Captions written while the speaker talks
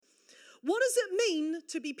What does it mean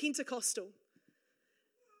to be Pentecostal?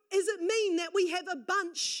 Does it mean that we have a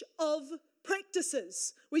bunch of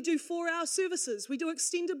practices? We do 4-hour services. We do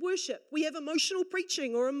extended worship. We have emotional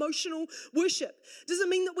preaching or emotional worship. Does it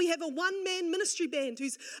mean that we have a one-man ministry band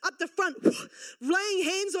who's up the front laying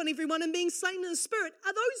hands on everyone and being slain in the Spirit?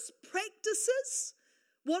 Are those practices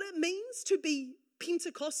what it means to be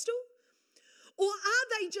Pentecostal? Or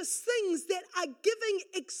are they just things that are giving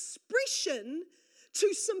expression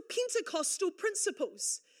to some Pentecostal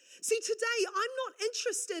principles? See, today I'm not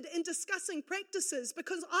interested in discussing practices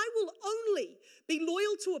because I will only be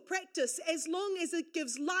loyal to a practice as long as it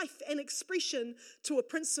gives life and expression to a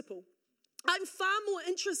principle. I'm far more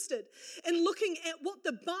interested in looking at what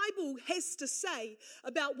the Bible has to say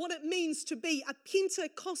about what it means to be a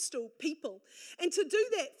Pentecostal people. And to do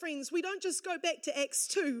that, friends, we don't just go back to Acts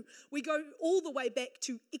 2, we go all the way back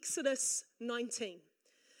to Exodus 19.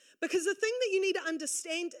 Because the thing that you need to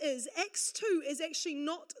understand is Acts 2 is actually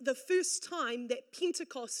not the first time that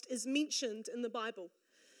Pentecost is mentioned in the Bible.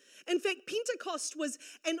 In fact, Pentecost was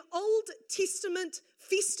an Old Testament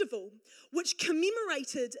festival which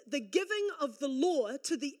commemorated the giving of the law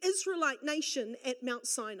to the Israelite nation at Mount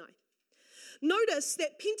Sinai. Notice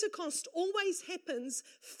that Pentecost always happens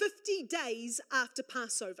 50 days after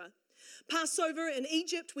Passover. Passover in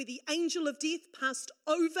Egypt, where the angel of death passed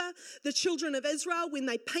over the children of Israel when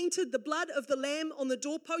they painted the blood of the lamb on the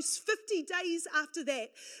doorposts. 50 days after that,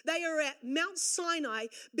 they are at Mount Sinai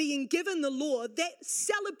being given the law that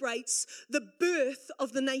celebrates the birth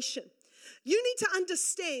of the nation. You need to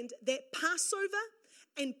understand that Passover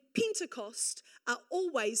and Pentecost are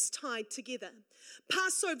always tied together.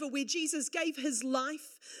 Passover, where Jesus gave his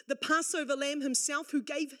life, the Passover lamb himself who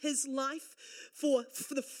gave his life for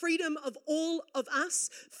the freedom of all of us.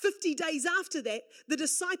 50 days after that, the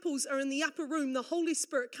disciples are in the upper room. The Holy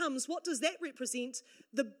Spirit comes. What does that represent?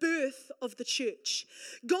 The birth of the church.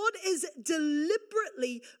 God is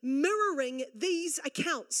deliberately mirroring these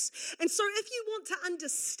accounts. And so if you want to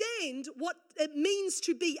understand what it means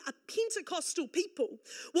to be a Pentecostal people,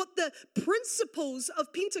 what the principles of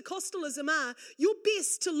Pentecostalism are, you're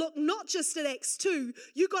best to look not just at Acts 2,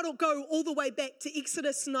 you got to go all the way back to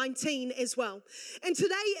Exodus 19 as well. And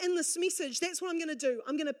today in this message, that's what I'm going to do.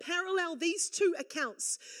 I'm going to parallel these two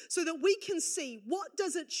accounts so that we can see what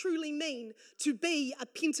does it truly mean to be a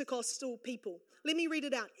Pentecostal people. Let me read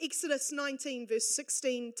it out. Exodus 19, verse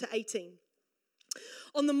 16 to 18.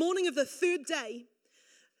 On the morning of the third day,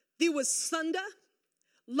 there was thunder,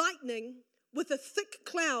 lightning, with a thick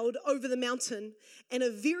cloud over the mountain and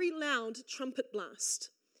a very loud trumpet blast.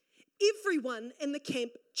 Everyone in the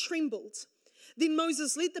camp trembled. Then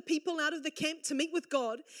Moses led the people out of the camp to meet with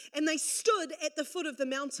God, and they stood at the foot of the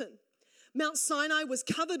mountain. Mount Sinai was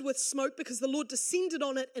covered with smoke because the Lord descended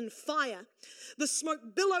on it in fire. The smoke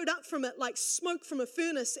billowed up from it like smoke from a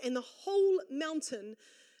furnace, and the whole mountain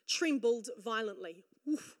trembled violently.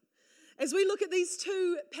 Oof. As we look at these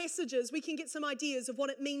two passages, we can get some ideas of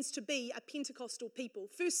what it means to be a Pentecostal people.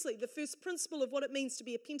 Firstly, the first principle of what it means to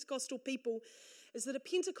be a Pentecostal people is that a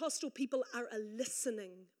Pentecostal people are a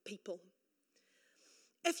listening people.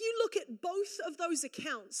 If you look at both of those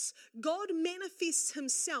accounts, God manifests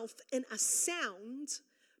himself in a sound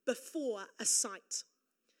before a sight.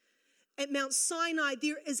 At Mount Sinai,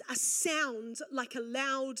 there is a sound like a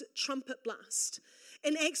loud trumpet blast.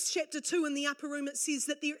 In Acts chapter 2 in the upper room, it says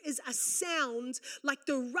that there is a sound like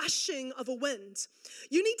the rushing of a wind.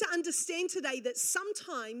 You need to understand today that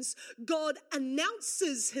sometimes God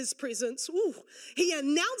announces his presence. Ooh, he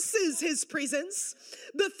announces his presence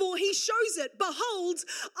before he shows it. Behold,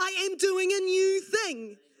 I am doing a new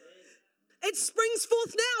thing. It springs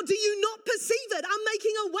forth now. Do you not perceive it? I'm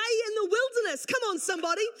making a way in the wilderness. Come on,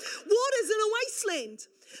 somebody. Waters in a wasteland.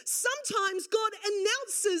 Sometimes God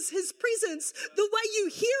announces his presence the way you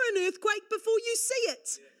hear an earthquake before you see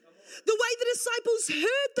it. The way the disciples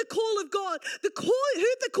heard the call of God,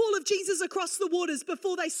 heard the call of Jesus across the waters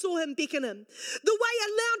before they saw him beckon him. The way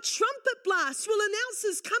a loud trumpet blast will announce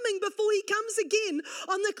his coming before he comes again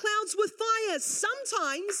on the clouds with fire.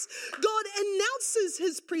 Sometimes God announces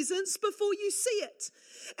his presence before you see it.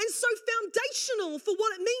 And so foundational for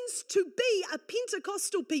what it means to be a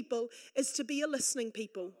Pentecostal people is to be a listening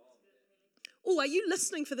people. Oh, are you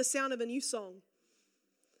listening for the sound of a new song?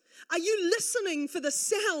 Are you listening for the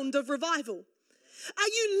sound of revival? Are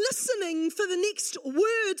you listening for the next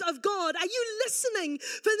word of God? Are you listening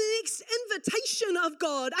for the next invitation of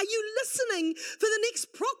God? Are you listening for the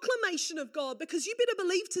next proclamation of God? Because you better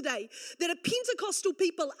believe today that a Pentecostal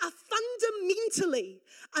people are fundamentally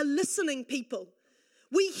a listening people.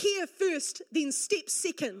 We hear first, then step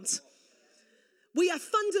second. We are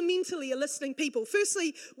fundamentally a listening people.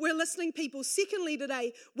 Firstly, we're listening people. Secondly,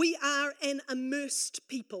 today, we are an immersed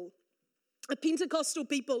people. A Pentecostal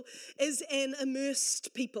people is an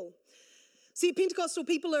immersed people. See, Pentecostal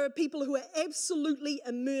people are a people who are absolutely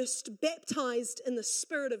immersed, baptized in the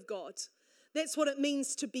Spirit of God. That's what it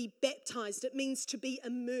means to be baptized. It means to be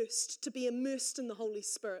immersed in the Holy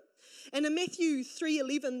Spirit. And in Matthew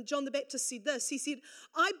 3:11, John the Baptist said this. He said,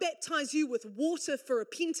 I baptize you with water for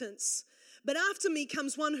repentance, but after me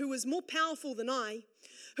comes one who is more powerful than I,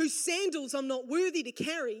 whose sandals I'm not worthy to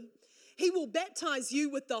carry. He will baptize you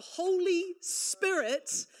with the Holy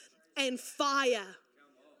Spirit and fire.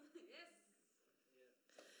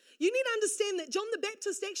 You need to understand that John the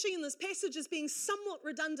Baptist actually in this passage is being somewhat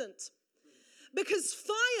redundant, because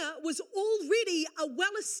fire was already a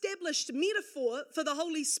well-established metaphor for the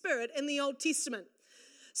Holy Spirit in the Old Testament.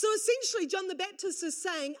 So essentially, John the Baptist is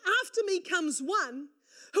saying, after me comes one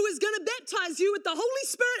who is going to baptize you with the Holy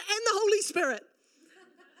Spirit and the Holy Spirit.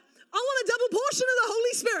 I want a double portion of the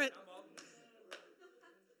Holy Spirit.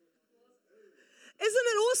 Isn't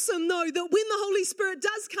it awesome, though, that when the Holy Spirit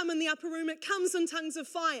does come in the upper room, it comes in tongues of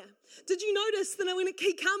fire? Did you notice that when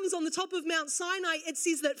He comes on the top of Mount Sinai, it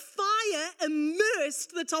says that fire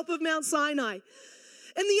immersed the top of Mount Sinai?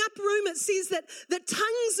 In the upper room, it says that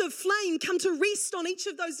tongues of flame come to rest on each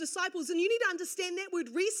of those disciples. And you need to understand that word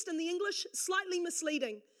rest in the English, slightly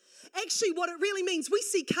misleading. Actually, what it really means, we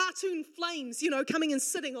see cartoon flames, coming and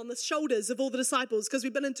sitting on the shoulders of all the disciples because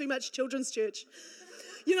we've been in too much children's church,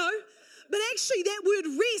 But actually that word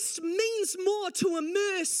rest means more to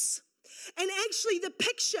immerse. And actually the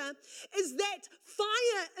picture is that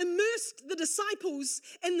fire immersed the disciples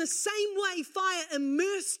in the same way fire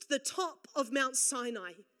immersed the top of Mount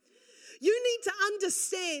Sinai. You need to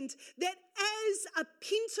understand that as a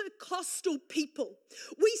Pentecostal people,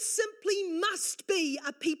 we simply must be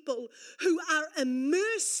a people who are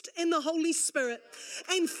immersed in the Holy Spirit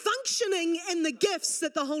and functioning in the gifts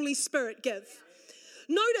that the Holy Spirit gives.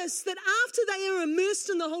 Notice that after they are immersed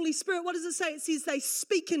in the Holy Spirit, what does it say? It says they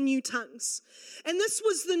speak in new tongues. And this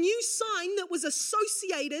was the new sign that was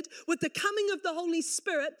associated with the coming of the Holy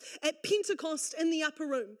Spirit at Pentecost in the upper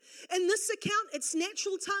room. In this account, it's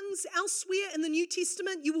natural tongues. Elsewhere in the New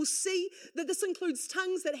Testament, you will see that this includes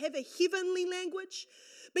tongues that have a heavenly language.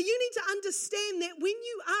 But you need to understand that when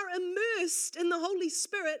you are immersed in the Holy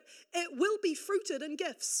Spirit, it will be fruited in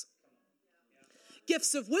gifts.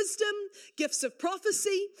 Gifts of wisdom, gifts of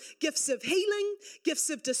prophecy, gifts of healing,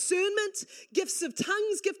 gifts of discernment, gifts of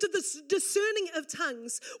tongues, gift of the discerning of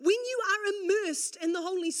tongues. When you are immersed in the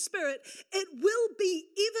Holy Spirit, it will be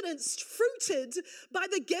evidenced, fruited by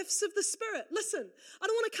the gifts of the Spirit. Listen, I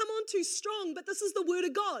don't want to come on too strong, but this is the word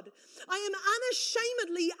of God. I am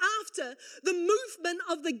unashamedly after the movement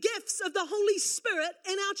of the gifts of the Holy Spirit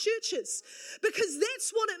in our churches, because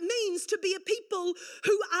that's what it means to be a people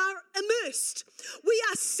who are immersed. We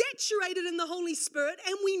are saturated in the Holy Spirit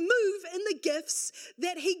and we move in the gifts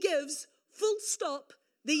that He gives, full stop,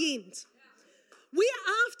 the end. We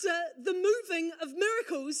are after the moving of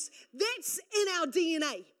miracles. That's in our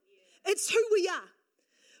DNA. It's who we are.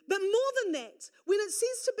 But more than that, when it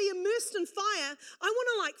says to be immersed in fire, I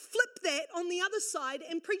want to flip that on the other side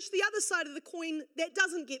and preach the other side of the coin that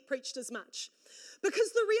doesn't get preached as much.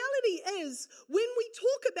 Because the reality is, when we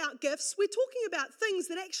talk about gifts, we're talking about things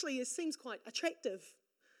that actually seems quite attractive.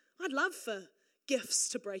 I'd love for gifts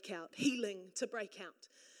to break out, healing to break out.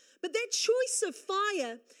 But that choice of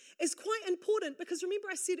fire is quite important, because remember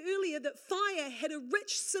I said earlier that fire had a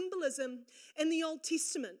rich symbolism in the Old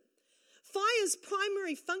Testament. Fire's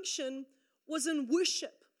primary function was in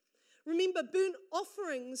worship. Remember, burnt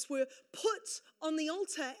offerings were put on the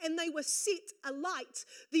altar and they were set alight.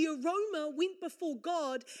 The aroma went before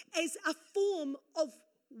God as a form of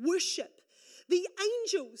worship. The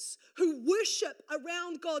angels who worship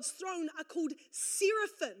around God's throne are called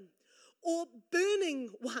seraphim, or burning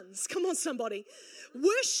ones. Come on, somebody.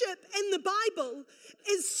 Worship in the Bible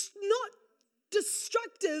is not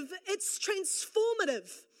destructive, it's transformative.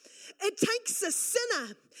 It takes a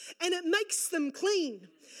sinner and it makes them clean.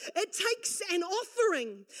 It takes an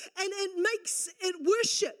offering and it makes it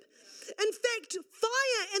worship. In fact,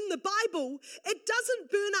 fire in the Bible, it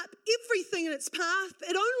doesn't burn up everything in its path.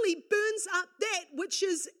 It only burns up that which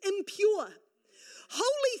is impure.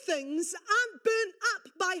 Holy things aren't burnt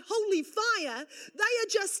up by holy fire. They are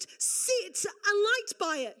just set alight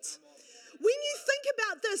by it. When you think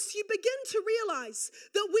about this, you begin to realize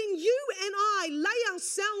that when you and I lay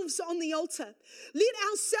ourselves on the altar, let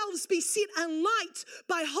ourselves be set alight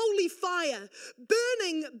by holy fire,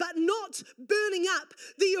 burning but not burning up,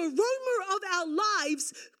 the aroma of our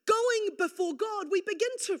lives going before God, we begin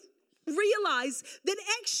to realize that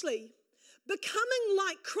actually becoming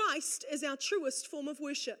like Christ is our truest form of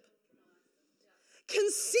worship.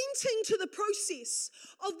 Consenting to the process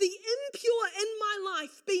of the impure in my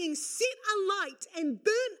life being set alight and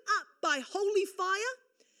burnt up by holy fire,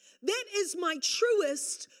 that is my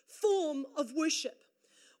truest form of worship.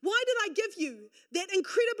 Why did I give you that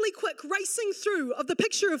incredibly quick racing through of the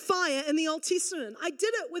picture of fire in the Old Testament? I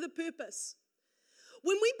did it with a purpose.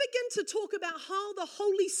 When we begin to talk about how the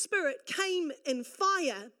Holy Spirit came in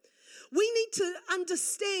fire, we need to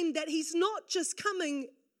understand that he's not just coming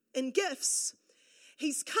in gifts,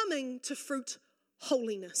 he's coming to fruit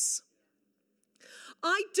holiness.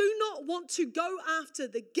 I do not want to go after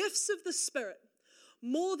the gifts of the Spirit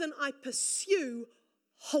more than I pursue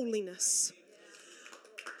holiness.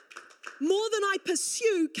 More than I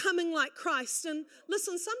pursue coming like Christ. And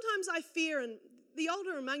listen, sometimes I fear, and the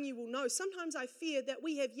older among you will know, sometimes I fear that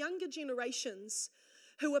we have younger generations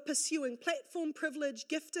who are pursuing platform privilege,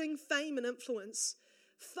 gifting, fame, and influence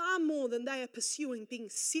far more than they are pursuing being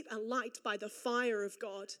set alight by the fire of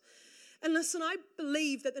God. And listen, I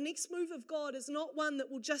believe that the next move of God is not one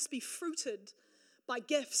that will just be fruited by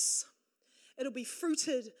gifts. It'll be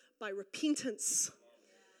fruited by repentance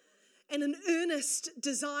and an earnest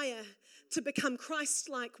desire to become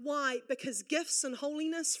Christ-like. Why? Because gifts and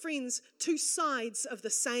holiness, friends, two sides of the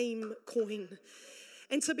same coin.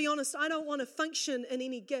 And to be honest, I don't want to function in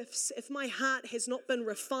any gifts if my heart has not been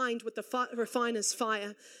refined with the refiner's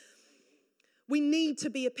fire. We need to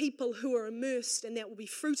be a people who are immersed, and that will be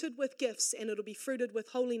fruited with gifts, and it'll be fruited with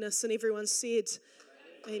holiness. And everyone said,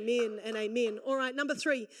 amen and amen. All right, number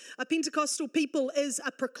 3, a Pentecostal people is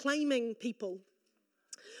a proclaiming people.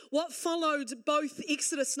 What followed both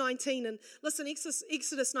Exodus 19 and, listen,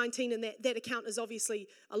 Exodus 19 and that account is obviously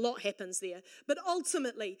a lot happens there. But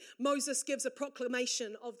ultimately, Moses gives a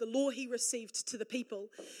proclamation of the law he received to the people.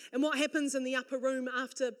 And what happens in the upper room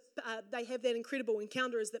after they have that incredible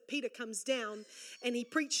encounter is that Peter comes down and he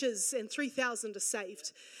preaches and 3,000 are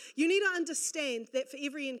saved. You need to understand that for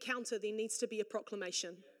every encounter there needs to be a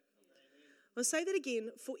proclamation. I'll say that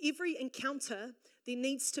again. For every encounter there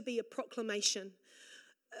needs to be a proclamation.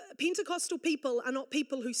 Pentecostal people are not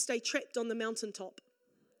people who stay trapped on the mountaintop.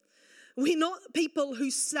 We're not people who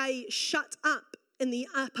say, shut up in the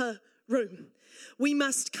upper room. We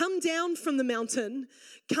must come down from the mountain,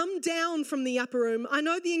 come down from the upper room. I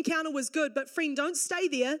know the encounter was good, but friend, don't stay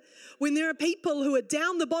there when there are people who are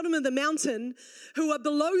down the bottom of the mountain, who are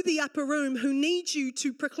below the upper room, who need you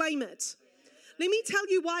to proclaim it. Let me tell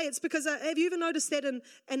you why. It's because, have you ever noticed that an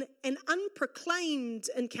unproclaimed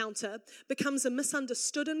encounter becomes a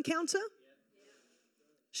misunderstood encounter?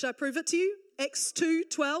 Should I prove it to you? Acts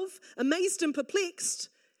 2:12, amazed and perplexed,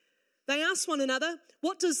 they asked one another,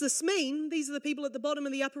 what does this mean? These are the people at the bottom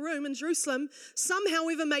of the upper room in Jerusalem. Some,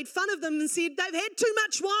 however, made fun of them and said, they've had too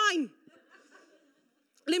much wine.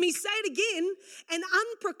 Let me say it again. An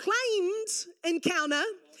unproclaimed encounter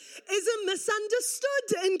is a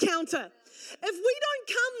misunderstood encounter. If we don't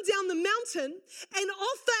come down the mountain and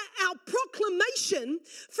offer our proclamation,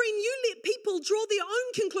 friend, you let people draw their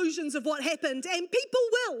own conclusions of what happened, and people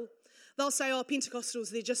will. They'll say, oh, Pentecostals,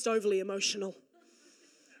 they're just overly emotional.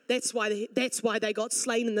 That's why they got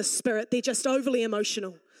slain in the spirit. They're just overly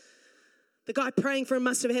emotional. The guy praying for him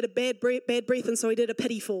must have had a bad breath, and so he did a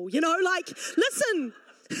pity fall. You know, like, listen,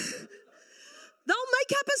 they'll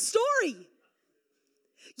make up a story.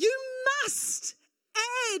 You must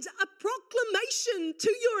add a proclamation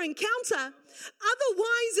to your encounter,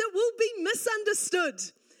 otherwise it will be misunderstood.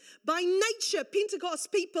 By nature,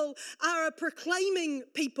 Pentecost people are a proclaiming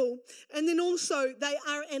people, and then also they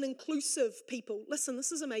are an inclusive people. Listen,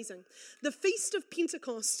 this is amazing. The Feast of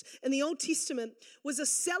Pentecost in the Old Testament was a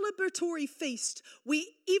celebratory feast where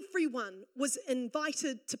everyone was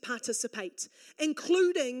invited to participate,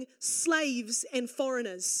 including slaves and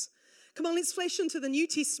foreigners. Come on, let's flash into the New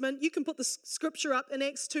Testament. You can put the scripture up in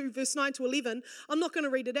Acts 2, verse 9 to 11. I'm not going to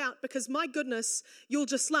read it out because, my goodness, you'll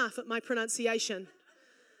just laugh at my pronunciation.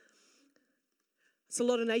 It's a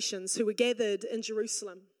lot of nations who were gathered in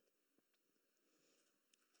Jerusalem.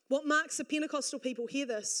 What marks the Pentecostal people, hear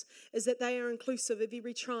this, is that they are inclusive of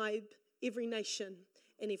every tribe, every nation,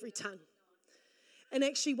 and every tongue. And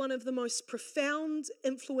actually, one of the most profound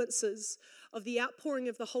influences of the outpouring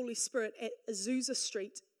of the Holy Spirit at Azusa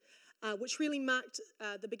Street, which really marked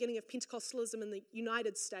the beginning of Pentecostalism in the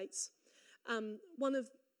United States.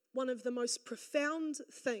 One of the most profound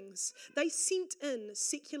things, they sent in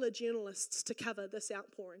secular journalists to cover this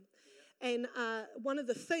outpouring. And one of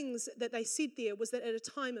the things that they said there was that at a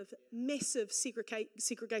time of massive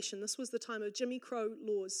segregation, this was the time of Jimmy Crow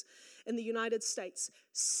laws in the United States,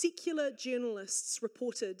 secular journalists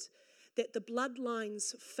reported that the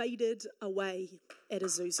bloodlines faded away at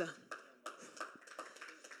Azusa.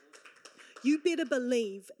 You better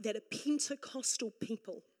believe that a Pentecostal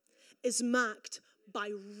people is marked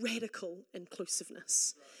by radical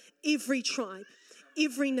inclusiveness. Every tribe,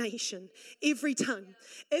 every nation, every tongue.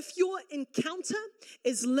 If your encounter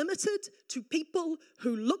is limited to people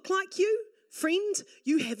who look like you, friend,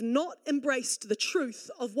 you have not embraced the truth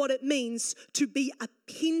of what it means to be a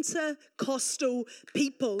Pentecostal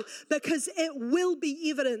people, because it will be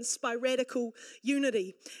evidenced by radical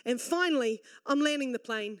unity. And finally, I'm landing the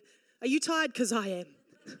plane. Are you tired? Because I am.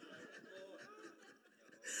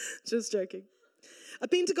 Just joking. A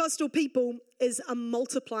Pentecostal people is a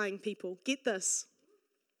multiplying people. Get this.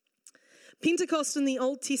 Pentecost in the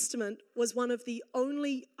Old Testament was one of the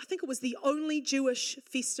only, I think it was the only Jewish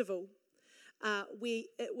festival where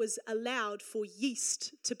it was allowed for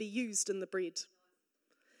yeast to be used in the bread.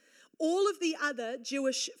 All of the other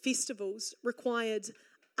Jewish festivals required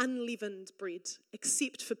unleavened bread,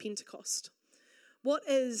 except for Pentecost. What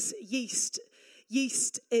is yeast?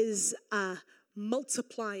 Yeast is a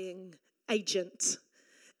multiplying agent.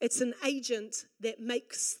 It's an agent that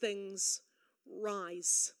makes things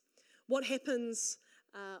rise. What happens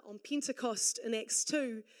on Pentecost in Acts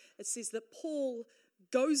 2, it says that Peter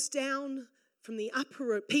goes down from the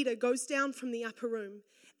upper room,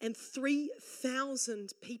 and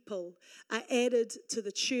 3,000 people are added to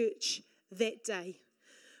the church that day.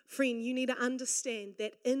 Friend, you need to understand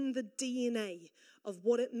that in the DNA of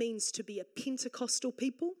what it means to be a Pentecostal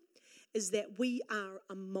people is that we are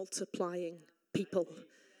a multiplying people.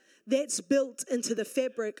 That's built into the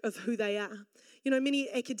fabric of who they are. You know, many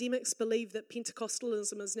academics believe that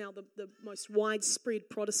Pentecostalism is now the most widespread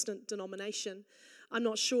Protestant denomination. I'm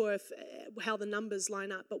not sure how the numbers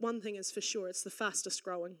line up, but one thing is for sure, it's the fastest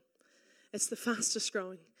growing. It's the fastest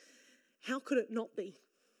growing. How could it not be?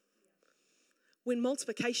 When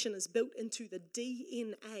multiplication is built into the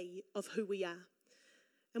DNA of who we are.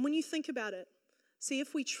 And when you think about it, see,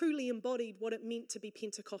 if we truly embodied what it meant to be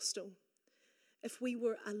Pentecostal, if we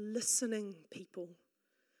were a listening people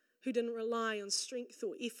who didn't rely on strength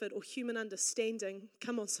or effort or human understanding,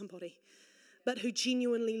 come on somebody, but who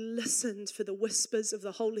genuinely listened for the whispers of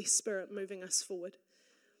the Holy Spirit moving us forward.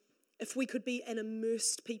 If we could be an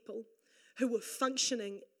immersed people who were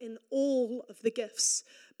functioning in all of the gifts,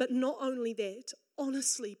 but not only that,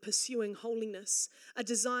 honestly pursuing holiness, a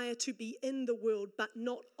desire to be in the world, but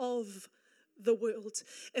not of the world.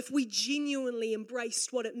 If we genuinely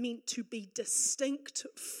embraced what it meant to be distinct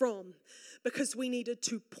from, because we needed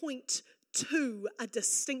to point to a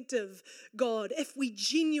distinctive God, if we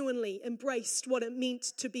genuinely embraced what it meant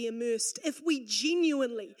to be immersed, if we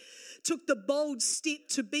genuinely took the bold step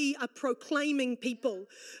to be a proclaiming people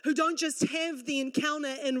who don't just have the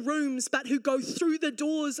encounter in rooms, but who go through the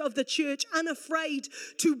doors of the church unafraid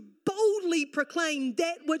to boldly proclaim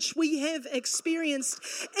that which we have experienced,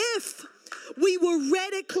 if we were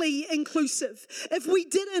radically inclusive, if we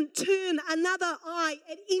didn't turn another eye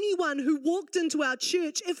at anyone who walked into our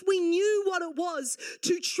church, if we knew what it was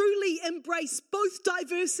to truly embrace both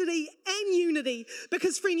diversity and unity,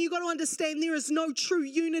 because friend, you got to understand there is no true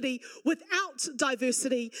unity without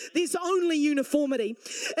diversity. There's only uniformity.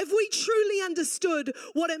 If we truly understood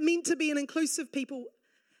what it meant to be an inclusive people,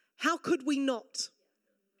 how could we not?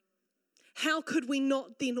 How could we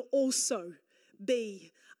not then also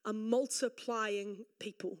be a multiplying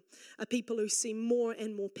people, a people who see more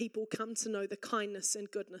and more people come to know the kindness and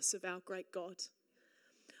goodness of our great God?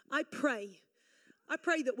 I pray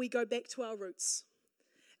that we go back to our roots.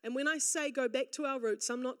 And when I say go back to our roots,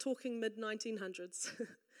 I'm not talking mid-1900s.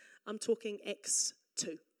 I'm talking Acts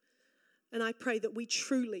 2. And I pray that we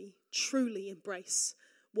truly, truly embrace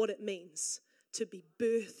what it means to be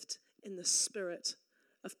birthed in the spirit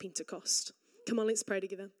of Pentecost. Come on, let's pray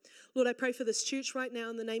together. Lord, I pray for this church right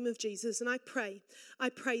now in the name of Jesus, and I pray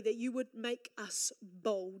that you would make us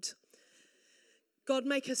bold. God,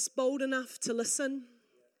 make us bold enough to listen.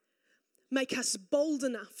 Make us bold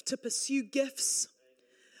enough to pursue gifts.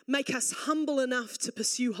 Make us humble enough to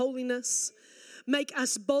pursue holiness. Make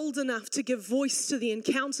us bold enough to give voice to the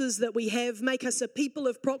encounters that we have. Make us a people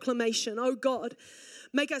of proclamation. Oh God,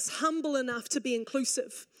 make us humble enough to be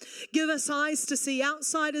inclusive. Give us eyes to see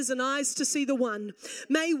outsiders and eyes to see the one.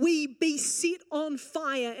 May we be set on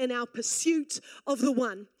fire in our pursuit of the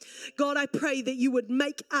one. God, I pray that you would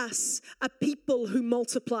make us a people who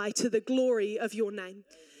multiply to the glory of your name.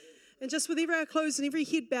 And just with every eye closed and every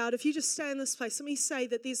head bowed, if you just stay in this place, let me say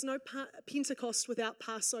that there's no Pentecost without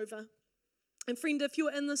Passover. And friend, if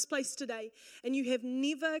you're in this place today and you have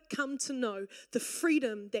never come to know the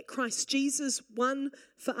freedom that Christ Jesus won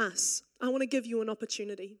for us, I want to give you an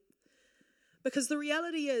opportunity. Because the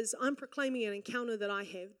reality is, I'm proclaiming an encounter that I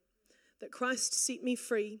have, that Christ set me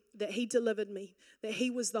free, that he delivered me, that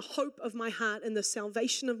he was the hope of my heart and the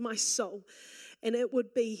salvation of my soul. And it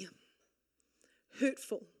would be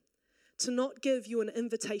hurtful to not give you an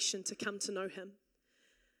invitation to come to know him.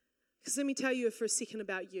 Because let me tell you for a second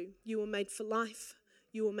about you. You were made for life.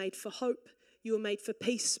 You were made for hope. You were made for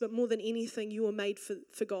peace. But more than anything, you were made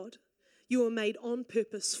for God. You were made on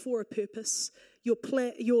purpose, for a purpose.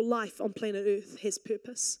 Your life on planet Earth has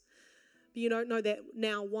purpose. But you don't know that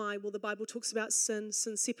now. Why? Well, the Bible talks about sin.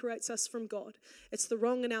 Sin separates us from God. It's the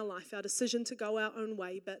wrong in our life, our decision to go our own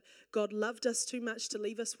way. But God loved us too much to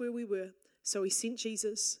leave us where we were. So he sent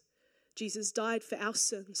Jesus. Jesus died for our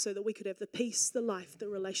sin so that we could have the peace, the life, the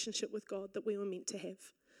relationship with God that we were meant to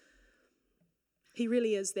have. He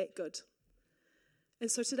really is that good. And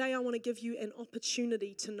so today I want to give you an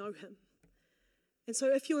opportunity to know him. And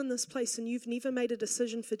so if you're in this place and you've never made a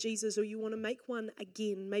decision for Jesus, or you want to make one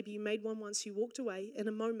again, maybe you made one once, you walked away, in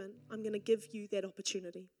a moment, I'm going to give you that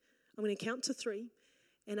opportunity. I'm going to count to 3,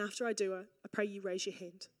 and after I do, I pray you raise your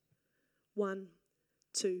hand. 1,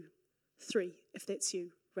 2, 3. If that's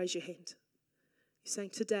you, raise your hand. You're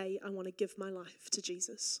saying, today I want to give my life to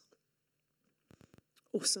Jesus.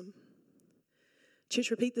 Awesome.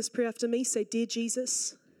 Church, repeat this prayer after me. Say, dear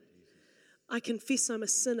Jesus, I confess I'm a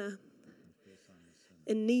sinner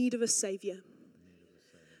in need of a Savior.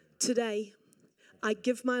 Today, I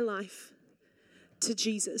give my life to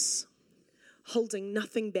Jesus, holding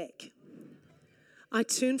nothing back. I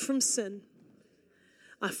turn from sin.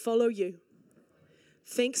 I follow you.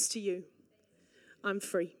 Thanks to you, I'm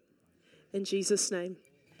free. In Jesus' name.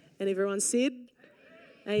 And everyone said,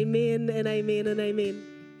 amen and amen and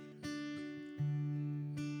amen.